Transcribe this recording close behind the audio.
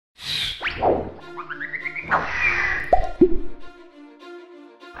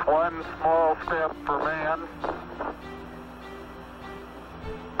small step for man,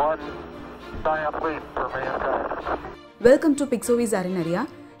 one giant leap for mankind. Welcome to Pixovi's Arin Ariya.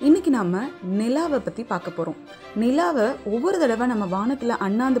 இன்னைக்கு நாம நிலாவை பற்றி பார்க்க போகிறோம். நிலாவை ஒவ்வொரு தடவை நம்ம வானத்தில்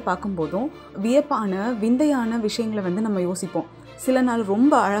அண்ணாந்து பார்க்கும்போதும் வியப்பான விந்தையான விஷயங்களை நம்ம யோசிப்போம். சில நாள்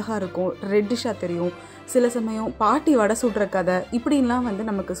ரொம்ப அழகாக இருக்கும், ரெட்டிஷாக தெரியும். சில சமயம் பாட்டி வடை சுடுற கதை இப்படின்லாம்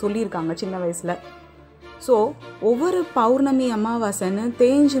நமக்கு சொல்லியிருக்காங்க சின்ன வயசில். ஸோ ஒவ்வொரு பௌர்ணமி அமாவாசைன்னு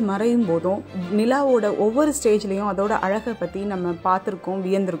தேஞ்சு மறையும் போதும் நிலாவோட ஒவ்வொரு ஸ்டேஜ்லேயும் அதோட அழகை பற்றி நம்ம பார்த்துருக்கோம்,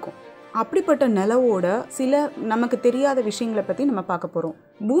 வியந்திருக்கோம். அப்படிப்பட்ட நிலவோட சில நமக்கு தெரியாத விஷயங்களை பற்றி நம்ம பார்க்க போகிறோம்.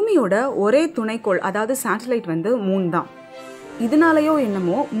 பூமியோட ஒரே துணைக்கோள் அதாவது சேட்டலைட் மூன் தான். இதனாலேயோ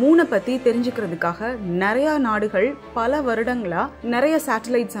என்னமோ மூனை பற்றி தெரிஞ்சுக்கிறதுக்காக நிறையா நாடுகள் பல வருடங்களாக நிறைய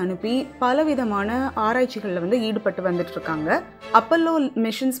சேட்டலைட்ஸ் அனுப்பி பலவிதமான ஆராய்ச்சிகளில் ஈடுபட்டு வந்துட்டு இருக்காங்க. அப்பல்லோ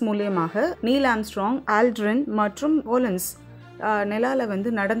மிஷன்ஸ் மூலியமாக நீல் ஆம்ஸ்ட்ராங், ஆல்ட்ரின் மற்றும் ஓலன்ஸ்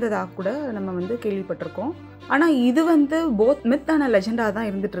நிலாவில் நடந்ததாக கூட நம்ம கேள்விப்பட்டிருக்கோம். ஆனால் இது போத் மித்தான லெஜெண்டாக தான்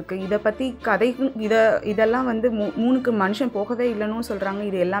இருந்துகிட்ருக்கு. இதை பற்றி கதை இதெல்லாம் மூணுக்கு மனுஷன் போகவே இல்லைன்னு சொல்கிறாங்க.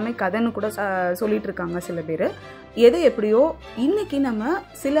 இது எல்லாமே கதைன்னு கூட சொல்லிட்டு இருக்காங்க சில பேர். எது எப்படியோ இன்றைக்கி நம்ம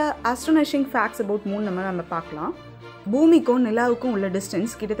சில ஆஸ்ட்ரோனாமிக்கல் ஃபேக்ட்ஸ் அபவுட் மூன் நம்ம பார்க்கலாம். பூமிக்கும் நிலாவுக்கும் உள்ள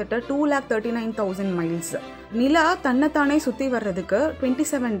டிஸ்டன்ஸ் கிட்டத்தட்ட 2,39,000 மைல்ஸ். நிலா தன்னைத்தானே சுற்றி வர்றதுக்கு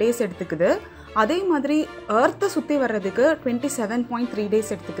 27 டேஸ் எடுத்துக்குது. அதே மாதிரி எர்த்தை சுற்றி வர்றதுக்கு 27.3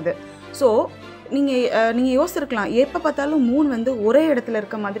 டேஸ் எடுத்துக்குது. ஸோ நீங்கள் யோசிச்சிருக்கலாம், எப்போ பார்த்தாலும் மூன் ஒரே இடத்துல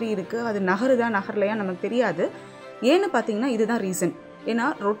இருக்க மாதிரி இருக்குது, அது நகரலையா நமக்கு தெரியாது. ஏன்னு பார்த்தீங்கன்னா இதுதான் ரீசன். ஏன்னா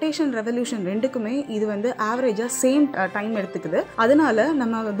ரொட்டேஷன் ரெவல்யூஷன் ரெண்டுக்குமே இது ஆவரேஜாக சேம் டைம் எடுத்துக்குது. அதனால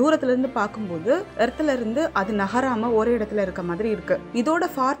நம்ம தூரத்துலேருந்து பார்க்கும்போது எர்த்துலேருந்து அது நகராமல் ஒரே இடத்துல இருக்க மாதிரி இருக்குது. இதோட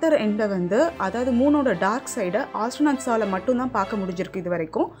ஃபார்தர் எண்டை அதாவது மூனோட டார்க் சைடை ஆஸ்ட்ரோநாட்ஸால் மட்டும்தான் பார்க்க முடிஞ்சிருக்கு இது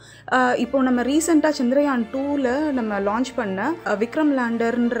வரைக்கும். இப்போ நம்ம ரீசெண்டாக சந்திரயான் 2ல் நம்ம லான்ச் பண்ண விக்ரம்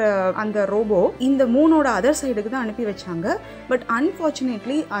லேண்டர்ன்ற அந்த ரோபோ இந்த மூனோட அதர் சைடுக்கு தான் அனுப்பி வச்சாங்க. பட்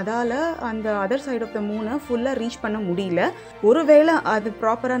அன்ஃபார்ச்சுனேட்லி அதால் அந்த அதர் சைடு ஆஃப் த மூனை ஃபுல்லாக ரீச் பண்ண முடியல. ஒருவேளை அது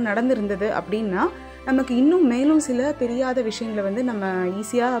ப்ராப்பராக நடந்திருந்தது அப்படின்னா நமக்கு இன்னும் மேலும் சில தெரியாத விஷயங்களை நம்ம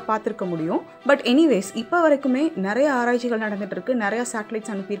ஈஸியாக பார்த்துருக்க முடியும். பட் எனிவேஸ் இப்போ வரைக்குமே நிறைய ஆராய்ச்சிகள் நடந்துட்டு இருக்கு. நிறைய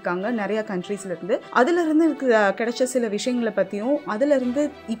சேட்டலைட்ஸ் அனுப்பியிருக்காங்க நிறைய கண்ட்ரீஸ்லேருந்து. அதுலேருந்து கிடைச்ச சில விஷயங்களை பற்றியும் அதுலேருந்து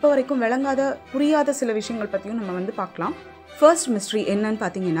இப்போ வரைக்கும் விளங்காத புரியாத சில விஷயங்கள் பற்றியும் நம்ம பார்க்கலாம். ஃபர்ஸ்ட் மிஸ்ட்ரி என்னன்னு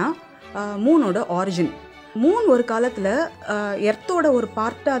பார்த்தீங்கன்னா மூனோட ஆரிஜின். மூன் ஒரு காலத்தில் எர்த்தோட ஒரு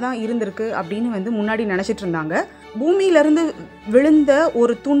பார்ட்டாக தான் இருந்திருக்கு அப்படின்னு முன்னாடி நினச்சிட்டு இருந்தாங்க. பூமியிலேருந்து விழுந்த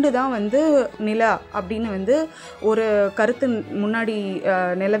ஒரு துண்டு தான் நிலா அப்படின்னு ஒரு கருத்து முன்னாடி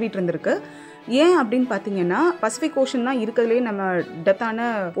நிலவிட்டு இருந்திருக்கு. ஏன் அப்படின்னு பார்த்தீங்கன்னா பசிபிக் ஓஷன் தான் இருக்கிறதுலே நம்ம டெப்தான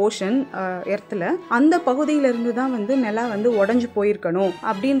ஓஷன் எர்த்தில். அந்த பகுதியிலேருந்து தான் நிலா உடஞ்சி போயிருக்கணும்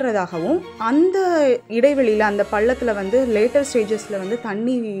அப்படின்றதாகவும் அந்த இடைவெளியில் அந்த பள்ளத்தில் லேட்டர் ஸ்டேஜஸில்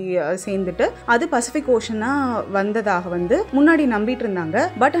தண்ணி சேர்ந்துட்டு அது பசிபிக் ஓஷனாக வந்ததாக முன்னாடி நம்பிட்டு இருந்தாங்க.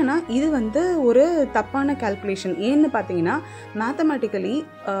 பட் ஆனால் இது ஒரு தப்பான கால்குலேஷன். ஏன்னு பார்த்தீங்கன்னா மேத்தமேட்டிக்கலி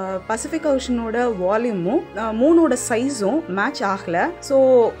பசிபிக் ஓஷனோட வால்யூமும் மூனோட சைஸும் மேட்ச் ஆகலை. ஸோ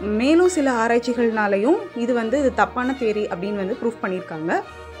மேலும் சில ஆராய்ச்சிகள்னாலையும் இது தப்பான தியரி அப்படின்னு ப்ரூஃப் பண்ணியிருக்காங்க.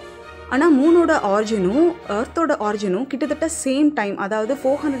 ஆனால் மூனோட ஆரிஜினும் எர்த்தோட ஆரிஜினும் கிட்டத்தட்ட சேம் டைம், அதாவது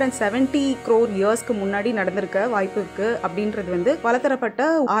 470 crore இயர்ஸ்க்கு முன்னாடி நடந்திருக்க வாய்ப்பு இருக்குது அப்படின்றது பலதரப்பட்ட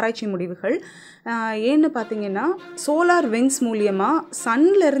ஆராய்ச்சி முடிவுகள். ஏன்னு பார்த்தீங்கன்னா சோலார் விங்ஸ் மூலியமாக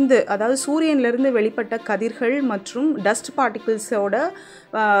சன்லேருந்து அதாவது சூரியன்லேருந்து வெளிப்பட்ட கதிர்கள் மற்றும் டஸ்ட் பார்ட்டிகிள்ஸோட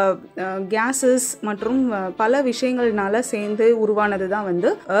கேஸஸ் மற்றும் பல விஷயங்கள்னால சேர்ந்து உருவானது தான்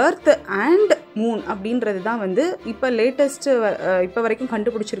எர்த் அண்ட் மூன் அப்படின்றது தான் இப்போ லேட்டஸ்ட்டு இப்போ வரைக்கும்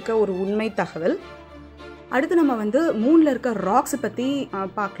கண்டுபிடிச்சிருக்க ஒரு உண்மை தகவல். அடுத்து நம்ம மூனில் இருக்க ராக்ஸை பற்றி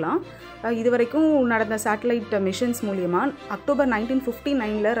பார்க்கலாம். இது வரைக்கும் நடந்த சேட்டலைட் மிஷன்ஸ் மூலியமாக அக்டோபர்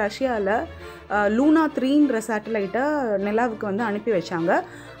 1959 ரஷ்யாவில் லூனா 3ன்ற சேட்டலைட்டை நிலாவுக்கு அனுப்பி வச்சாங்க.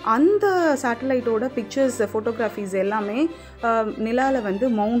 அந்த சேட்டலைட்டோட பிக்சர்ஸ் ஃபோட்டோகிராஃபிஸ் எல்லாமே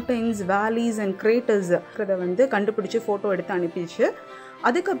நிலாவில் மவுண்டன்ஸ், வேலிஸ் அண்ட் கிரேட்டர்ஸ் இருக்கிறத கண்டுபிடிச்சி ஃபோட்டோ எடுத்து அனுப்பிச்சு.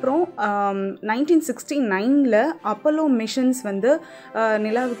 அதுக்கப்புறம் 1969 அப்பல்லோ மிஷன்ஸ்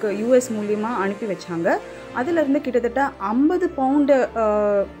நிலாவுக்கு US மூலியமாக அனுப்பி வச்சாங்க. அதிலிருந்து கிட்டத்தட்ட 50 பவுண்டு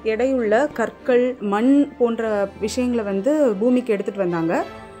எடையுள்ள கற்கள், மண் போன்ற விஷயங்களை பூமிக்கு எடுத்துகிட்டு வந்தாங்க.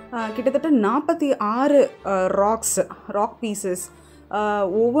 கிட்டத்தட்ட 46 ராக் பீசஸ்,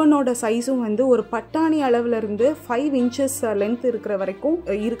 ஒவ்வொன்றோட சைஸும் ஒரு பட்டாணி அளவுலேருந்து 5 inches லென்த் இருக்கிற வரைக்கும்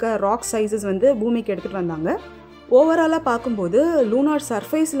இருக்க ராக் சைஸஸ் பூமிக்கு எடுத்துகிட்டு வந்தாங்க. ஓவராலாக பார்க்கும்போது லூனார்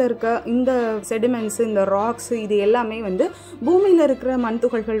சர்ஃபேஸில் இருக்க இந்த செடிமெண்ட்ஸு, இந்த ராக்ஸு இது எல்லாமே பூமியில் இருக்கிற மண்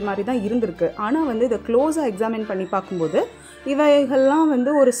துகள்கள் மாதிரி தான் இருந்திருக்கு. ஆனால் இதை க்ளோஸாக எக்ஸாமின் பண்ணி பார்க்கும்போது இவைகள்லாம்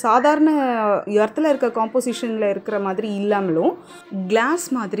வந்து ஒரு சாதாரண எர்த்தில் இருக்க காம்போசிஷனில் இருக்கிற மாதிரி இல்லாமலும் கிளாஸ்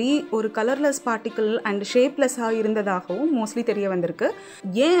மாதிரி ஒரு கலர்லெஸ் பார்ட்டிக்கிள் அண்ட் ஷேப்லெஸ்ஸாக இருந்ததாகவும் மோஸ்ட்லி தெரிய வந்திருக்கு.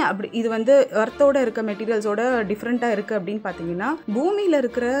 ஏன் அப்படி இது வந்து எர்த்தோட இருக்க மெட்டீரியல்ஸோட டிஃப்ரெண்ட்டாக இருக்குது அப்படின்னு பார்த்தீங்கன்னா, பூமியில்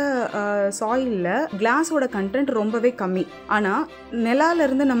இருக்கிற சாயிலில் கிளாஸோட கண்டென்ட் ரொம்பவே கம்மி. ஆனால்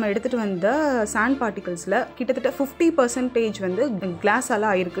நிலாவிலேருந்து நம்ம எடுத்துகிட்டு வந்த சாண்ட் பார்ட்டிகல்ஸில் கிட்டத்தட்ட 50% வந்து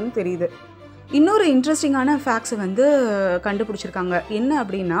கிளாஸால் ஆயிருக்குன்னு தெரியுது. இன்னொரு இன்ட்ரெஸ்டிங்கான ஃபேக்ட்ஸை வந்து கண்டுபிடிச்சிருக்காங்க. என்ன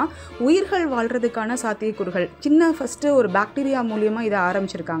அப்படின்னா, உயிர்கள் வாழ்கிறதுக்கான சாத்தியக்கூறுகள் ஃபஸ்ட்டு ஒரு பாக்டீரியா மூலியமாக இதை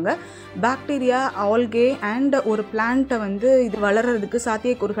ஆரம்பிச்சிருக்காங்க. பாக்டீரியா, ஆல்கே அண்ட் ஒரு பிளான்ட்டை வந்து இது வளர்கிறதுக்கு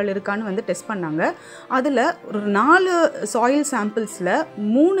சாத்தியக்கூறுகள் இருக்கான்னு வந்து டெஸ்ட் பண்ணாங்க. அதில் ஒரு 4 சாயில் சாம்பிள்ஸில்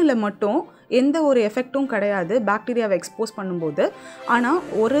 3 மட்டும் எந்த ஒரு எஃபெக்டும் கிடையாது பாக்டீரியாவை எக்ஸ்போஸ் பண்ணும்போது. ஆனால்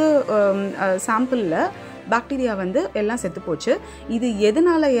ஒரு சாம்பிளில் பாக்டீரியா வந்து எல்லாம் செத்து போச்சு. இது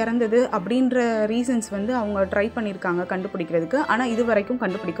எதனால் இறந்தது அப்படின்ற ரீசன்ஸ் வந்து அவங்க ட்ரை பண்ணியிருக்காங்க கண்டுபிடிக்கிறதுக்கு. ஆனால் இது வரைக்கும்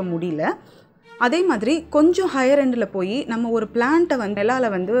கண்டுபிடிக்க முடியல. அதே மாதிரி கொஞ்சம் ஹையர் எண்டில் போய் நம்ம ஒரு பிளான்ட்டை வந்து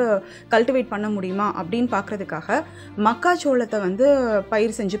நிலாவில் வந்து கல்டிவேட் பண்ண முடியுமா அப்படின்னு பார்க்குறதுக்காக மக்காச்சோளத்தை வந்து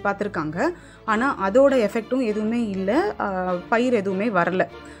பயிர் செஞ்சு பார்த்துருக்காங்க. ஆனால் அதோட எஃபெக்டும் எதுவுமே இல்லை, பயிர் எதுவுமே வரல.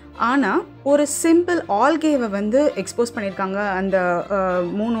 ஆனால் ஒரு சிம்பிள் ஆல்கேவை வந்து எக்ஸ்போஸ் பண்ணியிருக்காங்க அந்த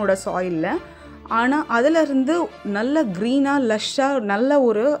மூனோட சாயிலில். ஆனால் அதிலிருந்து நல்ல க்ரீனாக லஷ்ஷாக நல்ல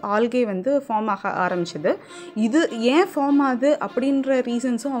ஒரு ஆல்கே வந்து ஃபார்ம் ஆக ஆரம்பிச்சது. இது ஏன் ஃபார்ம் ஆகுது அப்படின்ற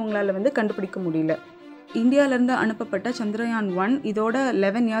ரீசன்ஸும் அவங்களால வந்து கண்டுபிடிக்க முடியல. இந்தியாவிலேருந்து அனுப்பப்பட்ட சந்திரயான் 1 இதோட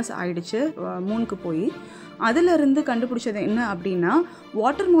 11 இயர்ஸ் ஆயிடுச்சு மூனுக்கு போய். அதிலிருந்து கண்டுபிடிச்சது என்ன அப்படின்னா,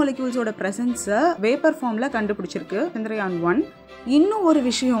 வாட்டர் மாலிக்யூல்ஸோட ப்ரெசன்ஸை வேப்பர் ஃபார்மில் கண்டுபிடிச்சிருக்கு சந்திரயான் 1. இன்னும் ஒரு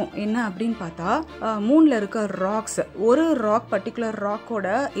விஷயம் என்ன அப்படின்னு பார்த்தா, மூனில் இருக்க ராக்ஸ், ஒரு ராக் பர்டிகுலர் ராக்கோட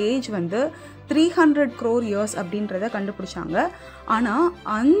ஏஜ் வந்து 300 crore years அப்படின்றத கண்டுபிடிச்சாங்க. ஆனால்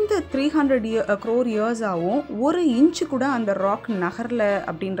அந்த 300 crore years-ஆகவும் 1 இன்ச்சு கூட அந்த ராக் நகரல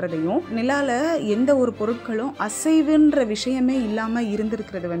அப்படின்றதையும், நிலால எந்த ஒரு பொருட்களும் அசைவுன்ற விஷயமே இல்லாமல்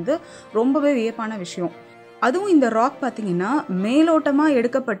இருந்திருக்கிறது வந்து ரொம்பவே வியப்பான விஷயம். அதுவும் இந்த ராக் பார்த்திங்கன்னா மேலோட்டமாக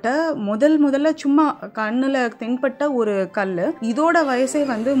எடுக்கப்பட்ட முதல்ல சும்மா கண்ணில் தென்பட்ட ஒரு கல். இதோட வயசே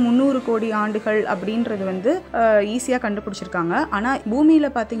வந்து 300 கோடி ஆண்டுகள் அப்படின்றது வந்து ஈஸியாக கண்டுபிடிச்சிருக்காங்க. ஆனால்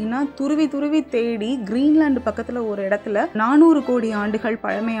பூமியில் பார்த்திங்கன்னா துருவி தேடி கிரீன்லாண்டு பக்கத்தில் ஒரு இடத்துல 400 கோடி ஆண்டுகள்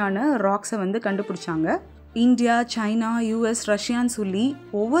பழமையான ராக்ஸை வந்து கண்டுபிடிச்சாங்க. இந்தியா, சைனா, யூஎஸ், ரஷ்யான்னு சொல்லி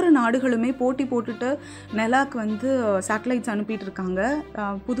ஒவ்வொரு நாடுகளுமே போட்டி போட்டுட்டு நிலாக்கு வந்து சேட்டலைட்ஸ் அனுப்பிட்டு இருக்காங்க.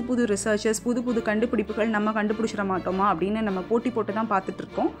 புது ரிசர்ச்சஸ், புது கண்டுபிடிப்புகள் நம்ம கண்டுபிடிச்சிட மாட்டோமா அப்படின்னு நம்ம போட்டி போட்டு தான்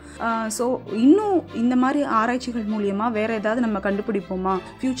பார்த்துட்ருக்கோம். ஸோ இன்னும் இந்த மாதிரி ஆராய்ச்சிகள் மூலியமாக வேறு ஏதாவது நம்ம கண்டுபிடிப்போமா,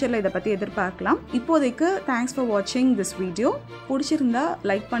 ஃப்யூச்சரில் இதை பற்றி எதிர்பார்க்கலாம். இப்போதைக்கு தேங்க்ஸ் ஃபார் வாட்சிங் திஸ் வீடியோ. பிடிச்சிருந்தா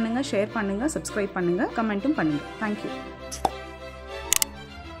லைக் பண்ணுங்கள், ஷேர் பண்ணுங்கள், சப்ஸ்கிரைப் பண்ணுங்கள், கமெண்ட்டும் பண்ணுங்கள். தேங்க்யூ.